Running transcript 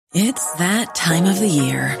It's that time of the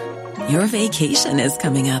year. Your vacation is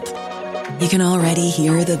coming up. You can already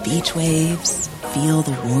hear the beach waves, feel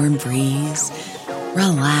the warm breeze,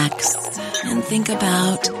 relax, and think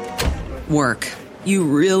about work. You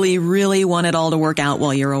really, really want it all to work out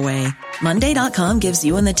while you're away. Monday.com gives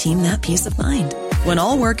you and the team that peace of mind. When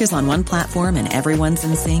all work is on one platform and everyone's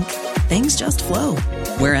in sync, things just flow.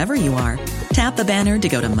 Wherever you are, tap the banner to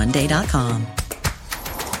go to Monday.com.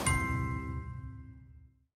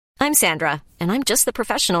 I'm Sandra, and I'm just the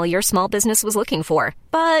professional your small business was looking for.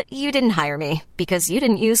 But you didn't hire me because you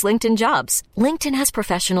didn't use LinkedIn Jobs. LinkedIn has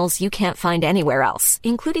professionals you can't find anywhere else,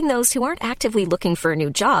 including those who aren't actively looking for a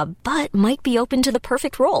new job, but might be open to the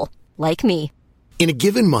perfect role, like me. In a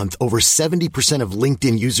given month, over 70% of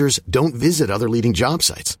LinkedIn users don't visit other leading job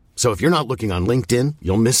sites. So if you're not looking on LinkedIn,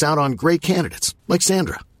 you'll miss out on great candidates like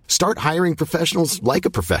Sandra. Start hiring professionals like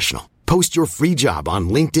a professional. Post your free job on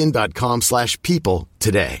linkedin.com/people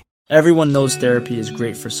today. Everyone knows therapy is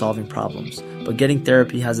great for solving problems, but getting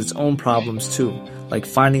therapy has its own problems too, like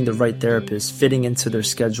finding the right therapist, fitting into their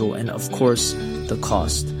schedule, and of course, the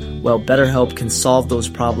cost. Well, BetterHelp can solve those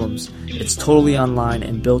problems. It's totally online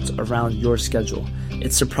and built around your schedule.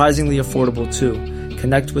 It's surprisingly affordable too.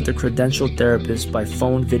 Connect with a credentialed therapist by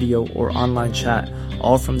phone, video, or online chat,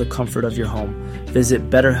 all from the comfort of your home. Visit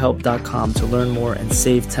BetterHelp.com to learn more and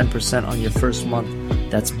save 10% on your first month.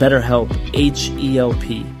 That's BetterHelp,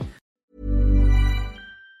 H-E-L-P.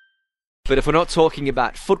 But if we're not talking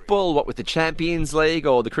about football, what with the Champions League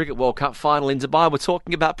or the Cricket World Cup final in Dubai, we're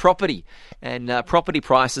talking about property and property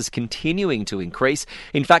prices continuing to increase.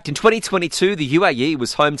 In fact, in 2022, the UAE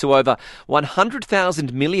was home to over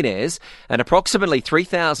 100,000 millionaires and approximately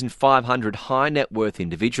 3,500 high net worth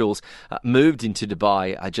individuals moved into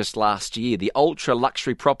Dubai just last year. The ultra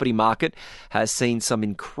luxury property market has seen some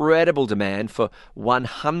incredible demand for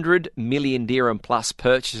 100 million dirham plus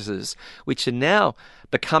purchases, which are now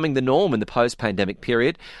becoming the norm in the post-pandemic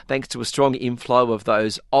period, thanks to a strong inflow of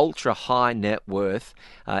those ultra-high net worth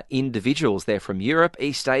individuals. They're from Europe,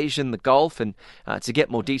 East Asia and the Gulf. And to get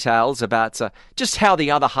more details about just how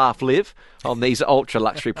the other half live on these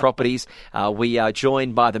ultra-luxury properties, we are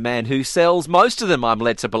joined by the man who sells most of them, I'm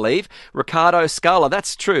led to believe, Ricardo Scala.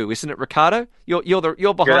 That's true, isn't it, Ricardo?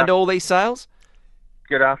 You're behind all these sales?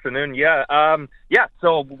 Good afternoon.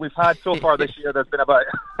 So we've had so far this year, there's been about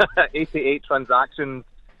 88 transactions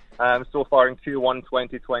so far in Q1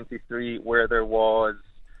 2023, where there was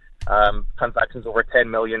transactions over $10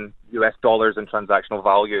 million US in transactional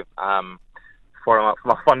value. From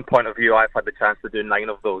a fund point of view, I've had the chance to do 9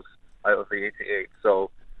 of those out of the 88.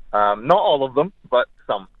 So not all of them, but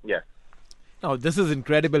some, yes. Oh, this is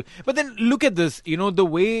incredible. But then look at this, the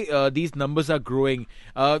way these numbers are growing.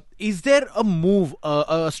 Is there a move,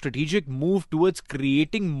 a strategic move towards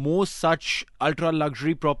creating more such ultra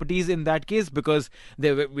luxury properties in that case? Because,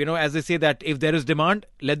 as they say that if there is demand,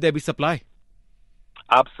 let there be supply.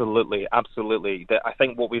 Absolutely. I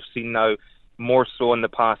think what we've seen now, more so in the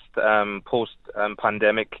past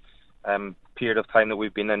post-pandemic period of time that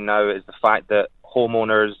we've been in now, is the fact that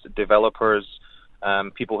homeowners, developers,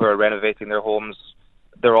 people who are renovating their homes,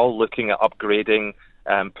 they're all looking at upgrading,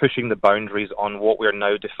 pushing the boundaries on what we're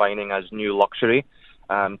now defining as new luxury,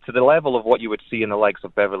 to the level of what you would see in the likes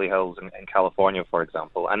of Beverly Hills in California, for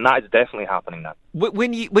example. And that is definitely happening now.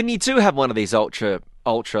 When you do have one of these ultra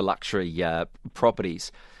luxury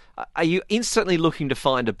properties, are you instantly looking to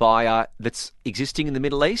find a buyer that's existing in the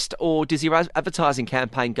Middle East, or does your advertising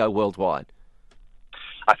campaign go worldwide?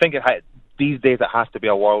 I think these days it has to be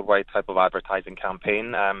a worldwide type of advertising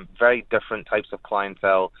campaign. Very different types of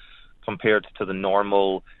clientele compared to the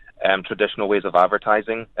normal traditional ways of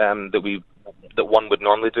advertising that one would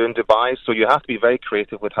normally do in Dubai. So you have to be very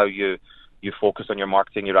creative with how you focus on your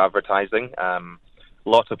marketing, your advertising.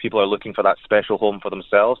 Lots of people are looking for that special home for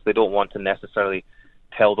themselves. They don't want to necessarily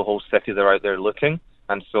tell the whole city they're out there looking.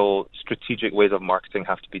 And so strategic ways of marketing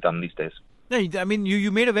have to be done these days. I mean,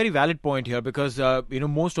 you made a very valid point here because,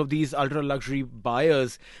 most of these ultra-luxury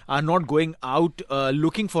buyers are not going out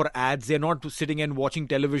looking for ads. They're not sitting and watching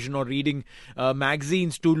television or reading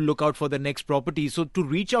magazines to look out for the next property. So to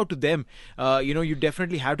reach out to them, you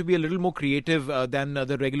definitely have to be a little more creative than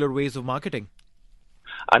the regular ways of marketing.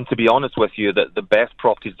 And to be honest with you, the best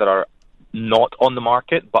properties that are not on the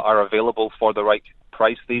market but are available for the right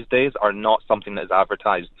price these days are not something that is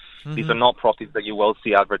advertised. Mm-hmm. These are not properties that you will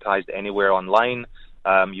see advertised anywhere online.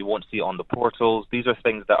 You won't see it on the portals. These are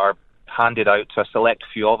things that are handed out to a select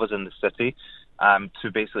few of us in the city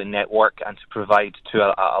to basically network and to provide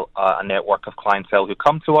to a network of clientele who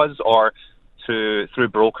come to us or through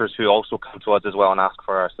brokers who also come to us as well and ask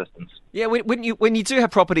for our assistance. Yeah, when you do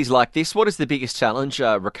have properties like this, what is the biggest challenge,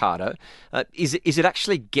 Ricardo? Is it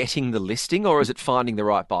actually getting the listing, or is it finding the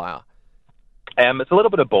right buyer? It's a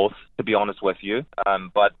little bit of both, to be honest with you.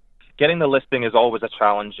 But getting the listing is always a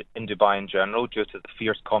challenge in Dubai in general due to the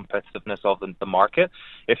fierce competitiveness of the market.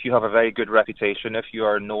 If you have a very good reputation, if you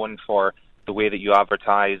are known for the way that you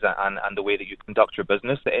advertise and the way that you conduct your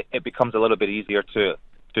business, it becomes a little bit easier to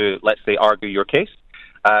let's say, argue your case,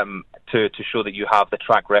 to show that you have the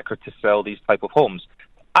track record to sell these type of homes.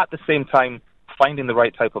 At the same time, finding the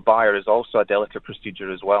right type of buyer is also a delicate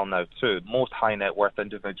procedure as well now too. Most high net worth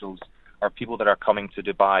individuals are people that are coming to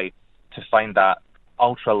Dubai to find that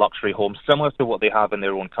ultra luxury home similar to what they have in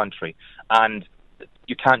their own country. And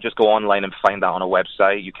you can't just go online and find that on a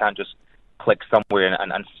website. You can't just click somewhere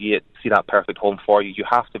and see that perfect home for you. You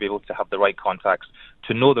have to be able to have the right contacts,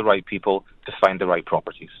 to know the right people, to find the right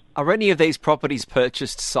properties. Are any of these properties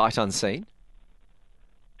purchased sight unseen?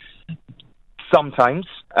 Sometimes,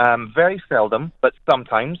 very seldom, but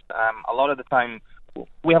sometimes. A lot of the time,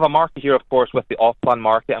 we have a market here, of course, with the off-plan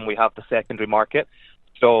market, and we have the secondary market.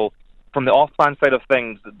 So from the off-plan side of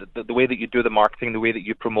things, the way that you do the marketing, the way that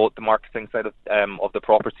you promote the marketing side of the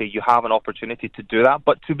property, you have an opportunity to do that.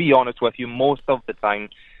 But to be honest with you, most of the time,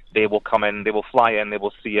 they will come in, they will fly in, they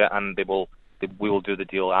will see it, and we will do the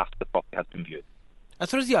deal after the property has been viewed.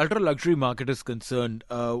 As far as the ultra-luxury market is concerned,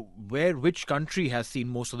 which country has seen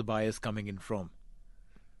most of the buyers coming in from?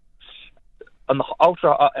 On the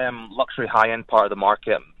ultra-luxury high-end part of the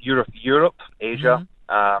market, Europe, Asia,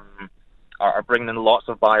 are bringing in lots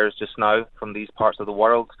of buyers just now from these parts of the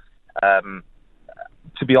world.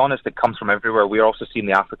 To be honest, it comes from everywhere. We are also seeing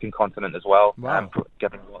the African continent as well,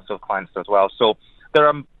 getting lots of clients as well. So there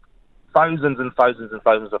are thousands and thousands and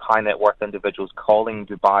thousands of high net worth individuals calling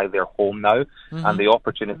Dubai their home now, and the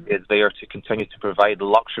opportunity is there to continue to provide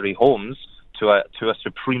luxury homes to a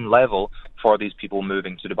supreme level for these people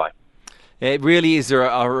moving to Dubai. It really is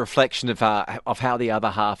a reflection of how the other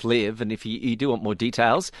half live. And if you do want more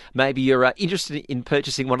details, maybe you're interested in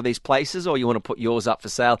purchasing one of these places, or you want to put yours up for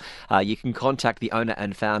sale, you can contact the owner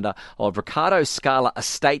and founder of Ricardo Scala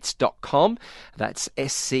Estates.com. That's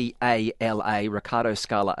SCALA,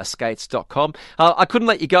 RicardoScalaEstates.com. I couldn't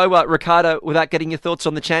let you go, Ricardo, without getting your thoughts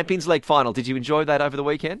on the Champions League final. Did you enjoy that over the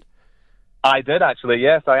weekend? I did actually,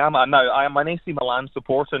 yes. I am an AC Milan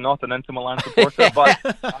supporter, not an Inter Milan supporter. But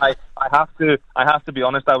I have to be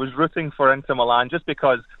honest. I was rooting for Inter Milan just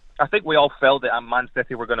because I think we all felt that Man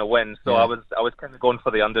City were going to win. So I was kind of going for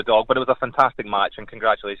the underdog. But it was a fantastic match, and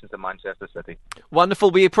congratulations to Manchester City. Wonderful.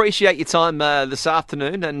 We appreciate your time this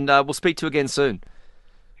afternoon, and we'll speak to you again soon.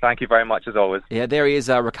 Thank you very much, as always. Yeah, there he is,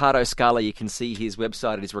 Ricardo Scala. You can see his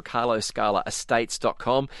website. It is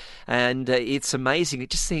RicardoScalaEstates.com. And it's amazing. It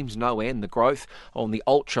just seems no end. The growth on the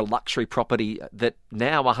ultra-luxury property that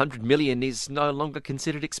now 100 million is no longer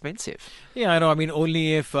considered expensive. Yeah, I know. I mean,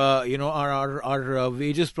 only if, our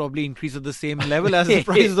wages probably increase at the same level as the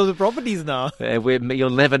prices of the properties now. You'll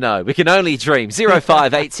never know. We can only dream.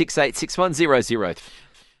 0586861000.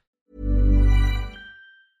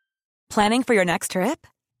 Planning for your next trip?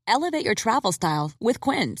 Elevate your travel style with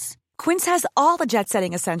Quince. Quince has all the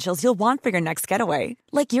jet-setting essentials you'll want for your next getaway,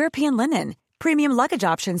 like European linen, premium luggage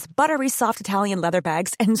options, buttery soft Italian leather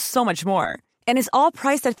bags, and so much more. And is all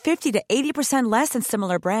priced at 50 to 80% less than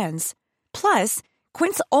similar brands. Plus,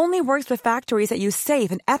 Quince only works with factories that use safe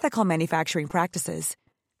and ethical manufacturing practices.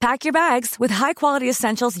 Pack your bags with high-quality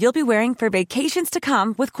essentials you'll be wearing for vacations to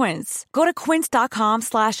come with Quince. Go to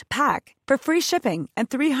quince.com/pack for free shipping and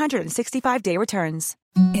 365-day returns.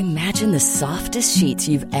 Imagine the softest sheets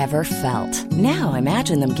you've ever felt. Now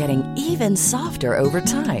imagine them getting even softer over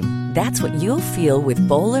time. That's what you'll feel with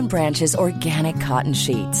Boll & Branch's organic cotton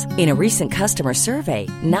sheets. In a recent customer survey,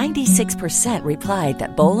 96% replied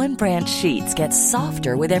that Boll & Branch sheets get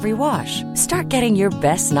softer with every wash. Start getting your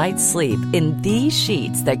best night's sleep in these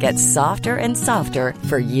sheets that get softer and softer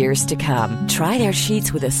for years to come. Try their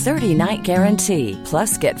sheets with a 30-night guarantee.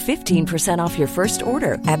 Plus, get 15% off your first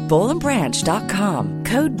order at bollandbranch.com.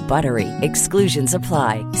 Code BUTTERY. Exclusions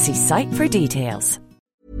apply. See site for details.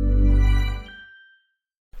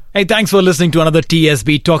 Hey, thanks for listening to another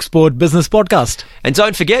TSB TalkSport Business Podcast. And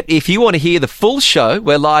don't forget, if you want to hear the full show,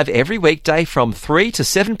 we're live every weekday from 3 to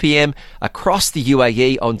 7 p.m. across the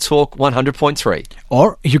UAE on Talk 100.3.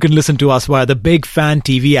 Or you can listen to us via the Big Fan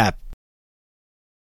TV app.